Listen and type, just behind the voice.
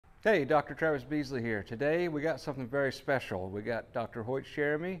Hey, Dr. Travis Beasley here. Today we got something very special. We got Dr. Hoyt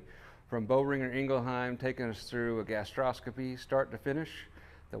Cheramie from Boehringer Ingelheim taking us through a gastroscopy start to finish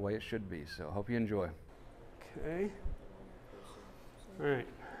the way it should be. So hope you enjoy. Okay. All right.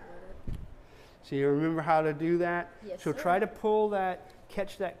 So you remember how to do that? Yes, So sir. try to pull that,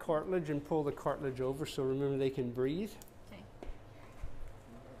 catch that cartilage and pull the cartilage over so remember they can breathe. Okay.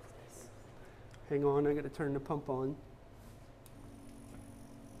 Hang on, I got to turn the pump on.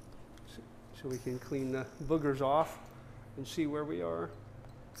 So we can clean the boogers off and see where we are.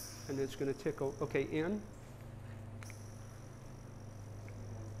 And it's going to tickle. Okay, in.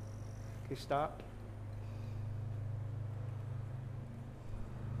 Okay, stop.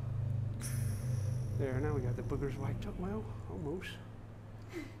 There, now we got the boogers wiped up. Well, almost.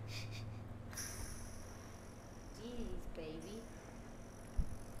 Jeez, baby.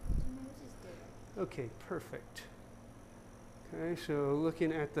 Okay, perfect. Okay, so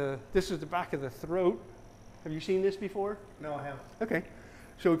looking at this is the back of the throat. Have you seen this before? No, I haven't. Okay,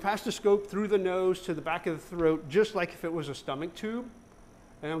 so we passed the scope through the nose to the back of the throat, just like if it was a stomach tube.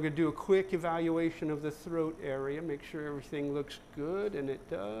 And I'm going to do a quick evaluation of the throat area, make sure everything looks good, and it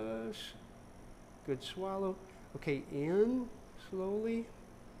does. Good swallow. Okay, in slowly.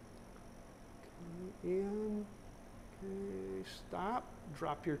 Okay, in. Okay, stop.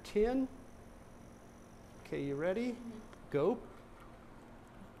 Drop your 10. Okay, you ready? Go.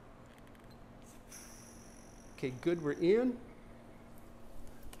 Okay, good, we're in.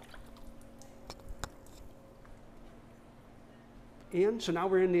 In, so now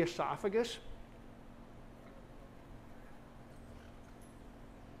we're in the esophagus.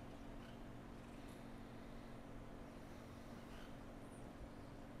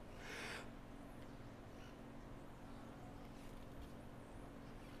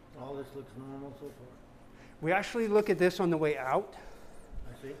 All this looks normal so far. We actually look at this on the way out.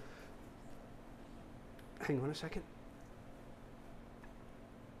 I see. Hang on a second.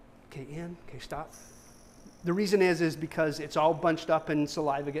 Okay, in. Okay, stop. The reason is because it's all bunched up and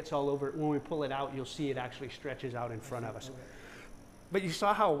saliva gets all over it. When we pull it out, you'll see it actually stretches out in front of us. Okay. But you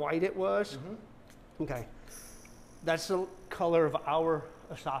saw how white it was? Mm-hmm. Okay. That's the color of our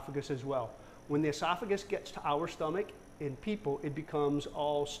esophagus as well. When the esophagus gets to our stomach, in people, it becomes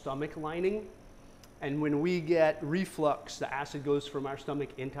all stomach lining. And when we get reflux, the acid goes from our stomach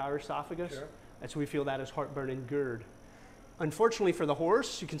into our esophagus. Sure. That's when we feel that as heartburn and GERD. Unfortunately for the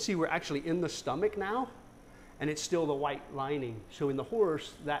horse, you can see we're actually in the stomach now, and it's still the white lining. So in the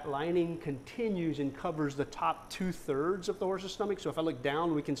horse, that lining continues and covers the top 2/3 of the horse's stomach. So if I look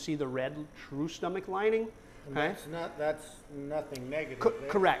down, we can see the red, true stomach lining. And Okay? that's nothing negative. there.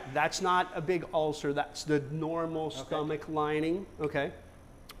 Correct. That's not a big ulcer. That's the normal stomach lining. Okay.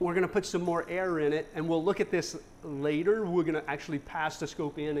 We're going to put some more air in it, and we'll look at this later. We're going to actually pass the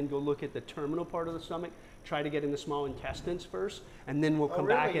scope in and go look at the terminal part of the stomach, try to get in the small intestines first, and then we'll come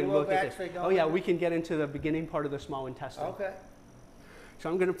back and look at it. Oh yeah, we can get into the beginning part of the small intestine. Okay.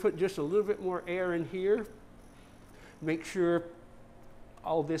 So I'm going to put just a little bit more air in here. Make sure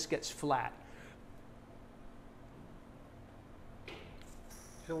all this gets flat.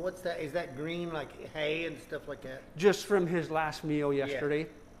 So what's that? Is that green like hay and stuff like that? Just from his last meal yesterday.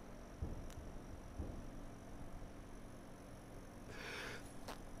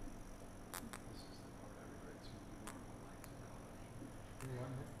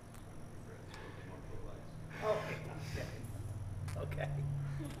 Oh, okay.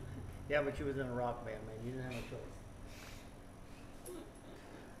 Yeah, but you was in a rock band, man. You didn't have a choice.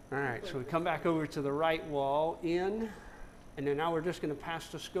 All right, so we come back over to the right wall, in, and then now we're just going to pass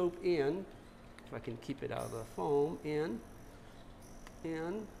the scope in, if I can keep it out of the foam, in.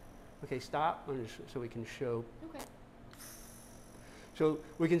 Okay, stop, so we can show. Okay. So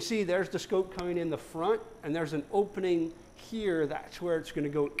we can see there's the scope coming in the front, and there's an opening here. That's where it's going to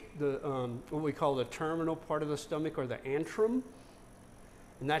go, the what we call the terminal part of the stomach, or the antrum.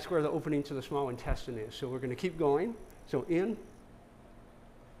 And that's where the opening to the small intestine is. So we're going to keep going. So in.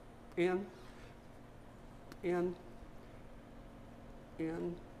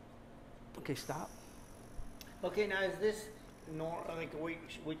 Okay, stop. Okay, now is this normal? I think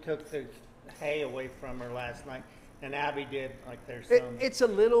we took the hay away from her last night, and Abby did like there's some. It's a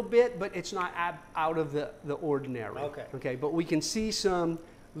little bit, but it's not out of the ordinary. Okay. Okay, but we can see some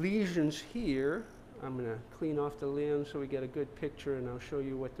lesions here. I'm going to clean off the limb so we get a good picture, and I'll show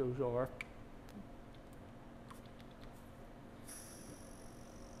you what those are.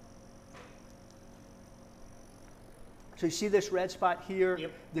 So you see this red spot here,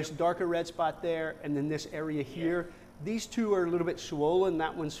 Yep. this darker red spot there, and then this area here. These two are a little bit swollen.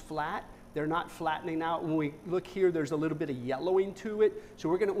 That one's flat. They're not flattening out. When we look here, there's a little bit of yellowing to it. So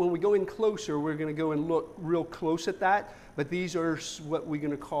we're gonna, when we go in closer, we're gonna go and look real close at that. But these are what we're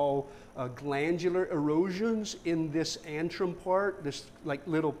gonna call glandular erosions in this antrum part, this like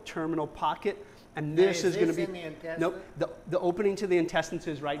little terminal pocket. And this is going to be, in the intestine? nope, the opening to the intestines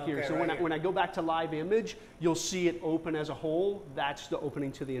is right here. Okay, So right when I go back to live image, you'll see it open as a whole. That's the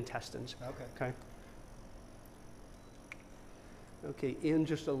opening to the intestines. Okay. Okay, in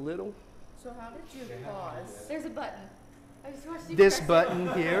just a little. So how did you pause? There's a button. I just watched you This press it.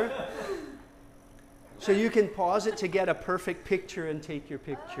 button here. So you can pause it to get a perfect picture and take your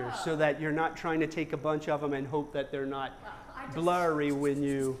picture so that you're not trying to take a bunch of them and hope that they're not I just- blurry when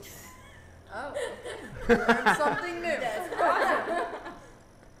you... Oh, learned something new.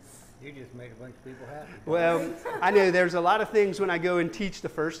 You just made a bunch of people happy. Well, I know there's a lot of things when I go and teach the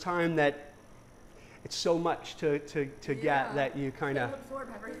first time that it's so much to get that you kind of... absorb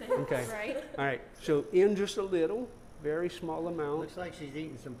everything. Okay. Right? All right, so in just a little, very small amount. Looks like she's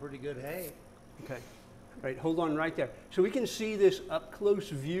eating some pretty good hay. Okay. All right, hold on right there. So we can see this up close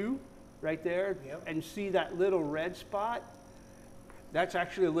view right there Yep. and see that little red spot. That's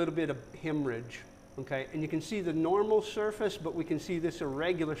actually a little bit of hemorrhage, okay? And you can see the normal surface, but we can see this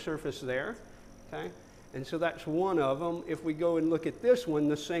irregular surface there, okay? And so that's one of them. If we go and look at this one,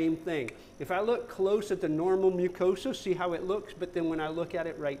 the same thing. If I look close at the normal mucosa, see how it looks, but then when I look at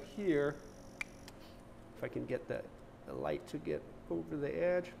it right here, if I can get the light to get over the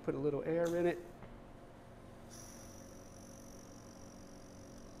edge, put a little air in it.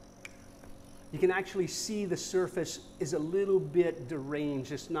 You can actually see the surface is a little bit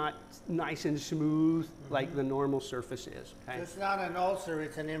deranged. It's not nice and smooth like the normal surface is. Okay? So it's not an ulcer,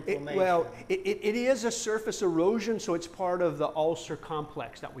 it's an inflammation. It is a surface erosion, so it's part of the ulcer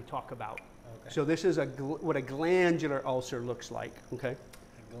complex that we talk about. Okay. So this is what a glandular ulcer looks like. Okay.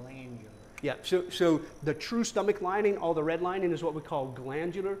 A glandular. Yeah. So the true stomach lining, all the red lining, is what we call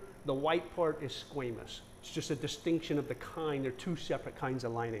glandular. The white part is squamous. It's just a distinction of the kind. They're two separate kinds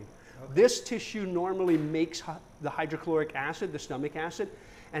of lining. Okay. This tissue normally makes the hydrochloric acid, the stomach acid,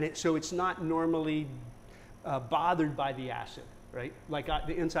 and so it's not normally bothered by the acid, right? Like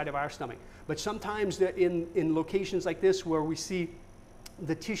the inside of our stomach. But sometimes in locations like this where we see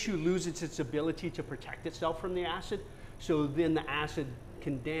the tissue loses its ability to protect itself from the acid, so then the acid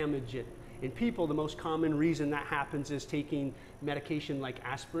can damage it. In people, the most common reason that happens is taking medication like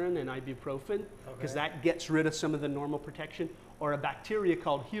aspirin and ibuprofen, because that gets rid of some of the normal protection, or a bacteria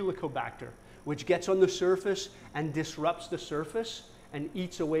called Helicobacter, which gets on the surface and disrupts the surface and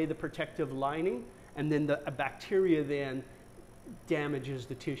eats away the protective lining, and then a bacteria then damages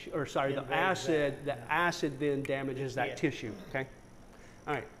the tissue, or sorry, the acid then damages that tissue, okay?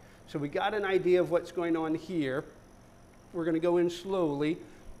 All right, so we got an idea of what's going on here. We're gonna go in slowly.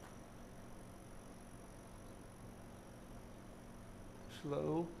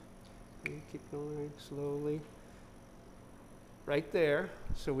 Slow, okay, keep going slowly. Right there,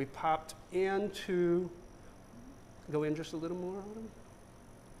 so we popped into, go in just a little more on them.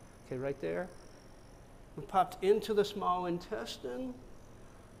 Okay, right there. We popped into the small intestine,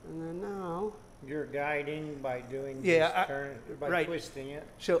 and then now. You're guiding by doing Yeah, this turn, by twisting it.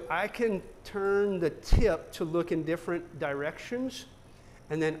 So I can turn the tip to look in different directions.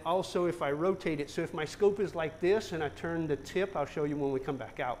 And then also if I rotate it, so if my scope is like this and I turn the tip, I'll show you when we come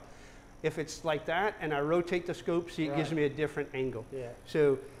back out. If it's like that and I rotate the scope, see, it gives me a different angle. Yeah.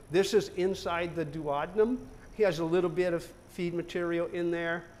 So this is inside the duodenum. He has a little bit of feed material in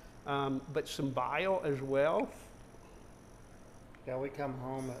there, but some bile as well. Yeah, we come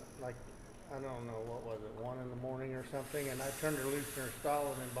home at like, I don't know, what was it, 1 in the morning or something, and I turned her loose in her stall,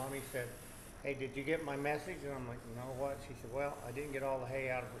 and then Bonnie said, "Hey, did you get my message?" And I'm like, "No, what?" She said, "Well, I didn't get all the hay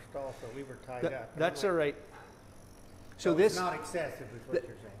out of her stall, so we were tied up." And That's I'm all like, right. So it's this, not excessive is what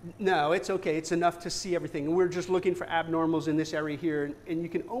you're saying. no, it's okay. It's enough to see everything. And we're just looking for abnormals in this area here. And you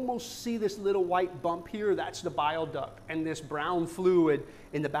can almost see this little white bump here. That's the bile duct. And this brown fluid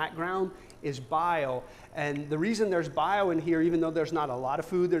in the background is bile. And the reason there's bile in here, even though there's not a lot of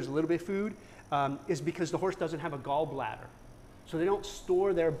food, there's a little bit of food, is because the horse doesn't have a gallbladder. So they don't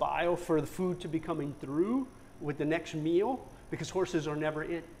store their bile for the food to be coming through with the next meal, because horses are never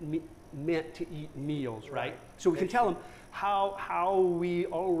meant to eat meals, right? So we can tell them how we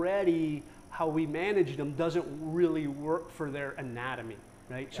manage them doesn't really work for their anatomy,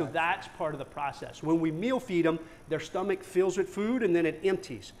 right? Gotcha. So that's part of the process. When we meal feed them, their stomach fills with food and then it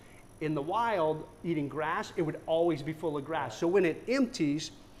empties. In the wild, eating grass, it would always be full of grass. So when it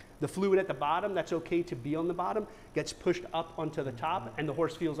empties, the fluid at the bottom that's okay to be on the bottom gets pushed up onto the top, and the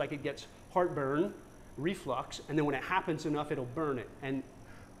horse feels like it gets heartburn, reflux, and then when it happens enough, it'll burn it. And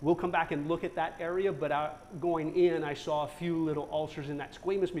We'll come back and look at that area, but going in, I saw a few little ulcers in that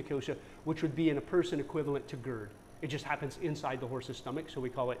squamous mucosa, which would be in a person equivalent to GERD. It just happens inside the horse's stomach, so we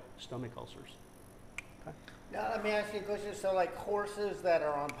call it stomach ulcers. Okay. Now, let me ask you a question. So, like horses that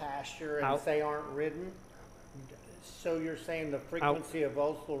are on pasture and say aren't ridden, so you're saying the frequency of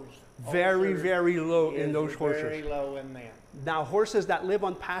ulcers very, very low in those horses. Very low in them. Now, horses that live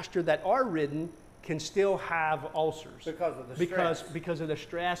on pasture that are ridden can still have ulcers. Because of the stress. Because of the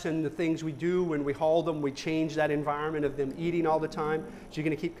stress and the things we do when we haul them, we change that environment of them eating all the time. So you're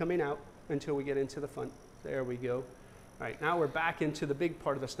going to keep coming out until we get into the front. There we go. All right, now we're back into the big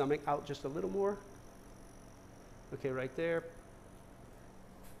part of the stomach. Out just a little more. Okay, right there.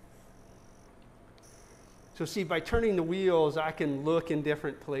 So see, by turning the wheels, I can look in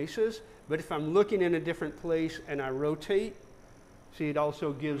different places. But if I'm looking in a different place and I rotate, see, it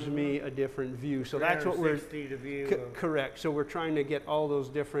also gives me a different view. So that's what we're... 360 to view. Correct. So we're trying to get all those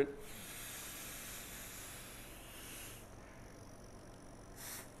different...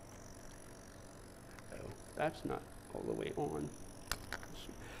 Oh, that's not all the way on.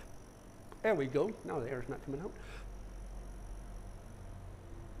 There we go. Now the air's not coming out.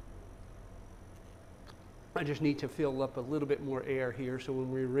 I just need to fill up a little bit more air here so when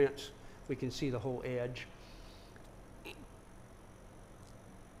we rinse, we can see the whole edge.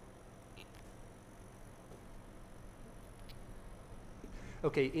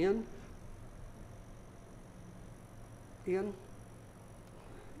 Okay, in,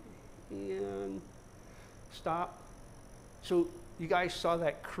 stop. So you guys saw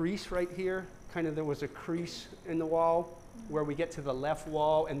that crease right here? Kind of there was a crease in the wall where we get to the left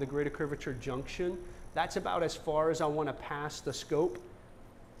wall and the greater curvature junction. That's about as far as I want to pass the scope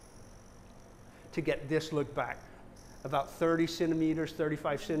to get this look back. About 30 centimeters,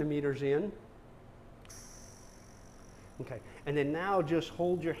 35 centimeters in. Okay, and then now just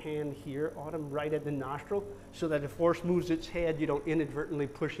hold your hand here, Autumn, right at the nostril, so that if horse moves its head, you don't inadvertently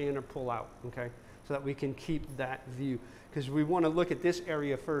push in or pull out, okay? So that we can keep that view. Because we want to look at this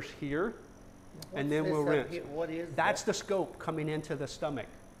area first here, and then we'll rinse. What is that? That's the scope coming into the stomach.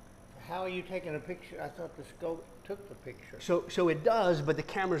 How are you taking a picture? I thought the scope took the picture. So it does, but the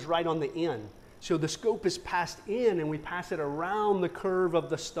camera's right on the end. So the scope is passed in, and we pass it around the curve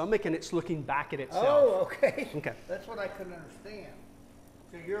of the stomach, and it's looking back at itself. Oh, okay. Okay. That's what I couldn't understand.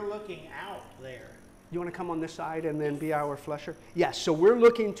 So you're looking out there. You want to come on this side and then be our flusher? Yes, so we're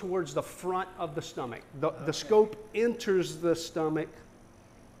looking towards the front of the stomach. The scope enters the stomach.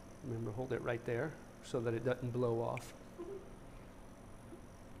 Remember, hold it right there so that it doesn't blow off.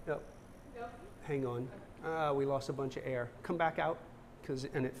 Yep. Hang on. We lost a bunch of air. Come back out,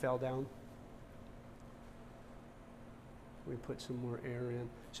 and it fell down. We put some more air in.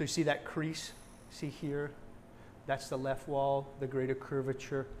 So you see that crease? See here? That's the left wall, the greater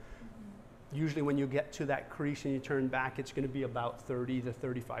curvature. Usually when you get to that crease and you turn back, it's going to be about 30 to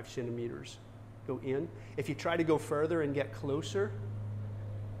 35 centimeters. Go in. If you try to go further and get closer,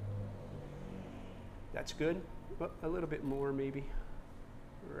 that's good. Well, a little bit more maybe.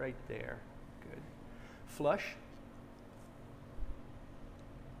 Right there. Good. Flush.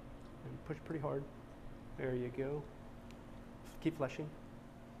 And push pretty hard. There you go. Keep flushing.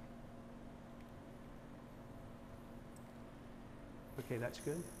 Okay, that's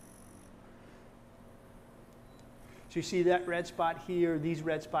good. So you see that red spot here, these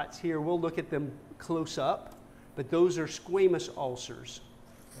red spots here, we'll look at them close up, but those are squamous ulcers.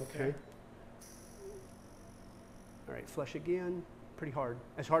 Okay. All right, flush again, pretty hard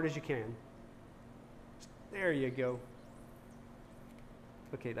as you can. There you go.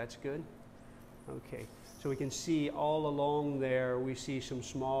 Okay, that's good. Okay, so we can see all along there, we see some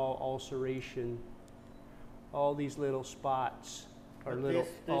small ulceration. All these little spots are little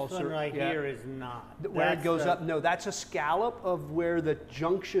ulcers. This one right here is not. Where it goes up, no, that's a scallop of where the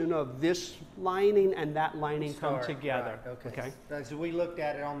junction of this lining and that lining come together. Right, okay. So we looked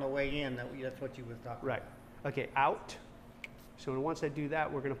at it on the way in, that's what you were talking about. Okay, out. So once I do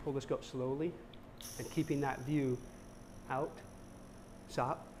that, we're going to pull the scope slowly and keeping that view out.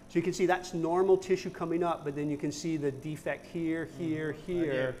 Stop. So you can see that's normal tissue coming up, but then you can see the defect here, here,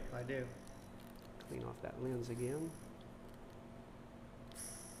 here. I do. Clean off that lens again.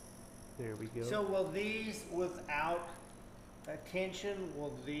 There we go. So will these, without attention,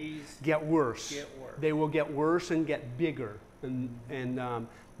 will these get worse? Get worse. They will get worse and get bigger. And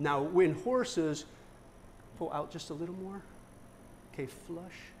now when horses, pull out just a little more. Okay,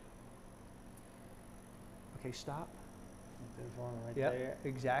 flush. Okay, stop. There's one right there. Yep,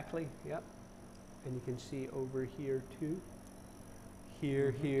 exactly. Yep. And you can see over here too.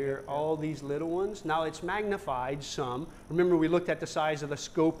 here, here, all these little ones. Now it's magnified some. Remember, we looked at the size of the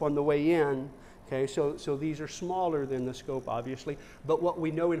scope on the way in. Okay, so these are smaller than the scope, obviously. But what we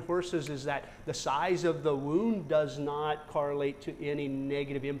know in horses is that the size of the wound does not correlate to any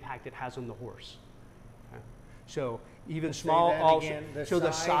negative impact it has on the horse. Okay. So even small ulcer. So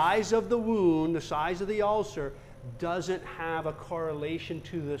the size of the wound, the size of the ulcer, doesn't have a correlation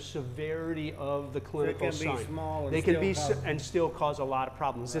to the severity of the clinical sign. They can be small and they can be and still cause a lot of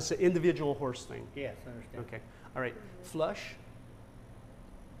problems. It's an individual horse thing. Yes, I understand. Okay. All right. Flush.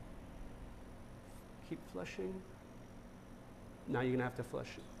 Keep flushing. Now you're going to have to flush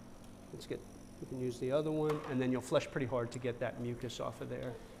it. Let's get, you can use the other one, and then you'll flush pretty hard to get that mucus off of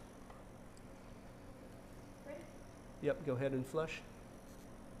there. Yep, go ahead and flush.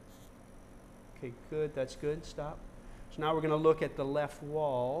 Okay, good, that's good, stop. So now we're going to look at the left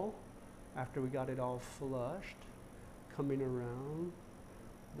wall after we got it all flushed. Coming around.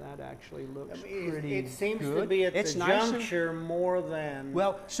 That actually looks pretty It seems good. to be at It's the nice juncture more than...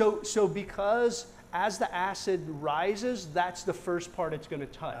 Well, so because as the acid rises, that's the first part it's going to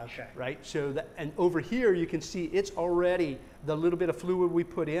touch, Okay. right? So that, and over here you can see it's already, the little bit of fluid we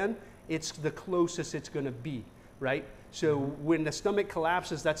put in, it's the closest it's going to be, right? So when the stomach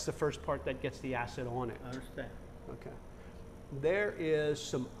collapses, that's the first part that gets the acid on it. I understand. Okay. There is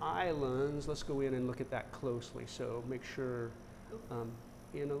some islands. Let's go in and look at that closely. So make sure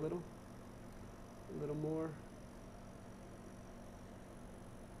in a little more.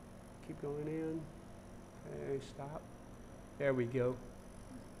 Keep going in. Okay, stop. There we go.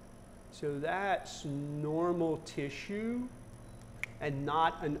 So that's normal tissue and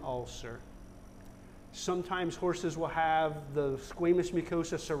not an ulcer. Sometimes horses will have the squamous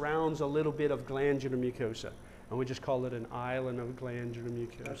mucosa surrounds a little bit of glandular mucosa, and we just call it an island of glandular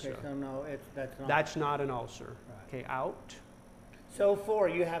mucosa. Okay, so no, that's not an ulcer. Right. Okay, out. So far,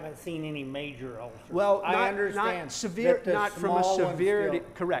 you haven't seen any major ulcers. Well, I understand. not severe, not from a severity.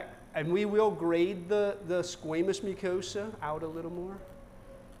 Still... Correct. And we will grade the squamous mucosa out a little more.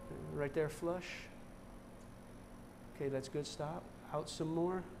 Right there, flush. Okay, that's good. Stop. Out some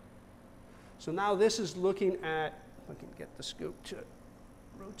more. So now this is looking at, if I can get the scope to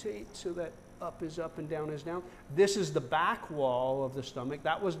rotate so that up is up and down is down. This is the back wall of the stomach.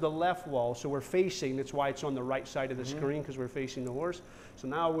 That was the left wall, so we're facing, that's why it's on the right side of the screen, because we're facing the horse. So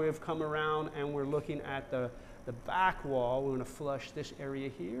now we've come around and we're looking at the back wall. We're going to flush this area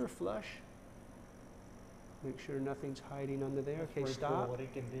here, flush. Make sure nothing's hiding under there. Okay, stop. Cool what he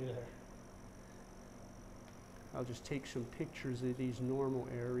can do there. I'll just take some pictures of these normal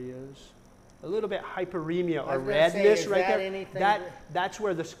areas. A little bit hyperemia or redness right there. That's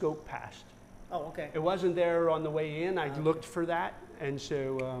where the scope passed. Oh, okay. It wasn't there on the way in. I looked for that, and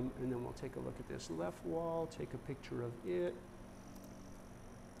so and then we'll take a look at this left wall. Take a picture of it.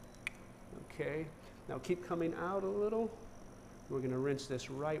 Okay. Now keep coming out a little. We're going to rinse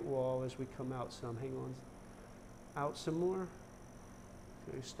this right wall as we come out some. Hang on. Out some more.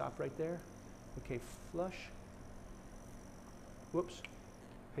 Okay, stop right there. Okay, flush. Whoops.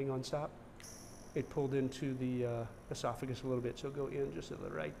 Hang on, stop. It pulled into the esophagus a little bit, so go in just a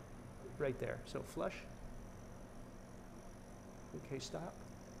little right there. So flush. Okay, stop.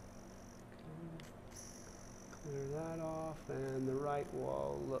 Okay. Clear that off, and the right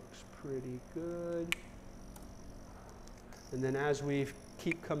wall looks pretty good. And then as we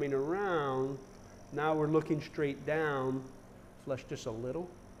keep coming around, now we're looking straight down. Flush just a little.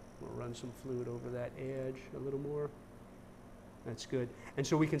 We'll run some fluid over that edge a little more. That's good. And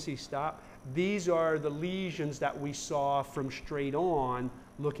so we can see, stop. These are the lesions that we saw from straight on,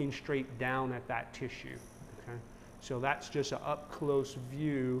 looking straight down at that tissue. Okay? So that's just an up-close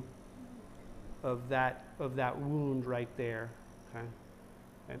view of that wound right there. Okay?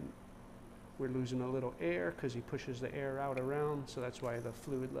 And we're losing a little air because he pushes the air out around, so that's why the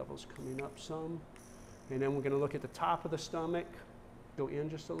fluid level's coming up some. And then we're going to look at the top of the stomach. Go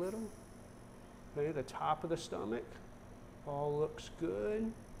in just a little. Okay, the top of the stomach. All looks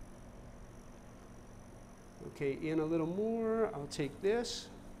good. Okay, in a little more. I'll take this.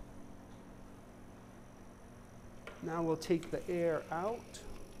 Now we'll take the air out.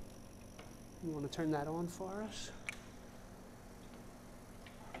 You want to turn that on for us?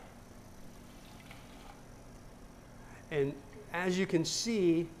 And as you can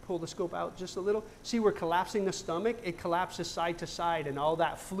see, pull the scope out just a little. See, we're collapsing the stomach. It collapses side to side, and all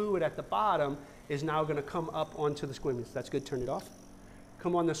that fluid at the bottom is now going to come up onto the squamous. That's good. Turn it off.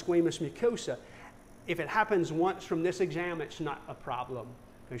 Come on the squamous mucosa. If it happens once from this exam, it's not a problem.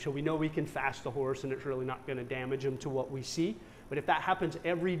 Okay, so we know we can fast the horse, and it's really not going to damage him to what we see. But if that happens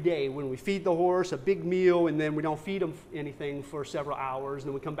every day, when we feed the horse a big meal and then we don't feed them anything for several hours, and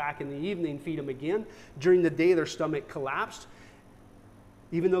then we come back in the evening, feed them again, during the day their stomach collapsed,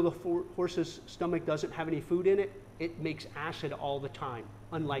 even though the horse's stomach doesn't have any food in it, it makes acid all the time,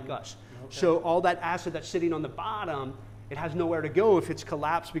 unlike us. Okay. So all that acid that's sitting on the bottom, it has nowhere to go if it's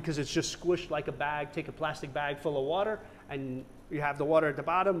collapsed because it's just squished like a bag. Take a plastic bag full of water and you have the water at the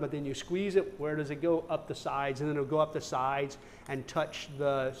bottom, but then you squeeze it. Where does it go? Up the sides, and then it'll go up the sides and touch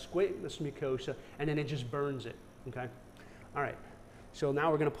the squamous mucosa, and then it just burns it, okay? All right, so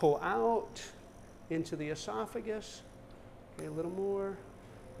now we're gonna pull out into the esophagus. Okay, a little more,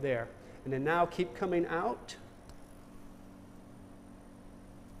 there. And then now keep coming out.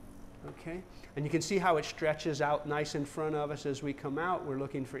 Okay, and you can see how it stretches out nice in front of us as we come out. We're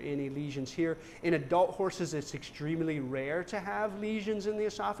looking for any lesions here. In adult horses, it's extremely rare to have lesions in the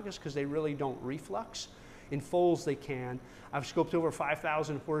esophagus because they really don't reflux. In foals, they can. I've scoped over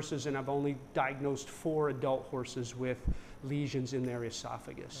 5,000 horses, and I've only diagnosed 4 adult horses with lesions in their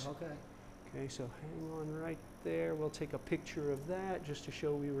esophagus. Okay. Okay, so hang on right there. We'll take a picture of that just to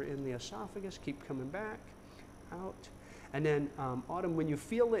show we were in the esophagus. Keep coming back, out. And then, Autumn, when you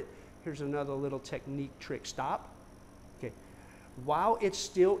feel it, here's another little technique trick. Stop. Okay. While it's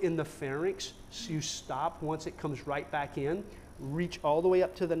still in the pharynx, so you stop once it comes right back in. Reach all the way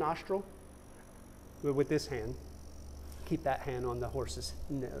up to the nostril with this hand. Keep that hand on the horse's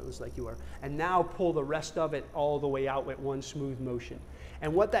nose like you are. And now pull the rest of it all the way out with one smooth motion.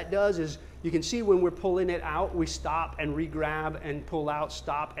 And what that does is, you can see when we're pulling it out, we stop and re-grab and pull out,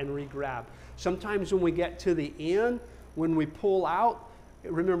 stop and re-grab. Sometimes when we get to the end, when we pull out,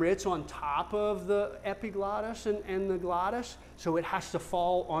 remember, it's on top of the epiglottis and the glottis, so it has to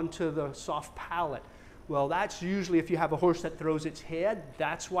fall onto the soft palate. Well, that's usually if you have a horse that throws its head,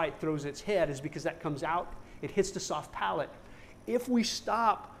 that's why it throws its head, is because that comes out, it hits the soft palate. If we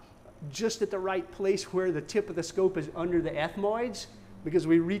stop just at the right place where the tip of the scope is under the ethmoids, because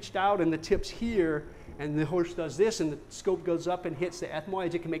we reached out and the tip's here, and the horse does this, and the scope goes up and hits the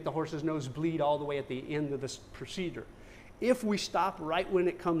ethmoids, it can make the horse's nose bleed all the way at the end of this procedure. If we stop right when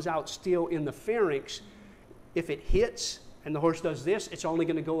it comes out still in the pharynx, if it hits and the horse does this, it's only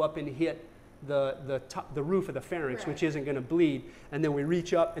going to go up and hit the roof of the pharynx, which isn't going to bleed. And then we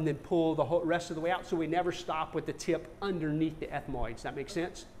reach up and then pull the whole rest of the way out, so we never stop with the tip underneath the ethmoids. That makes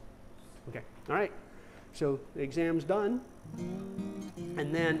sense? Okay. All right. So the exam's done.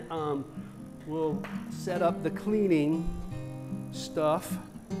 And then we'll set up the cleaning stuff.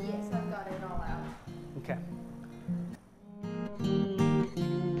 Yes.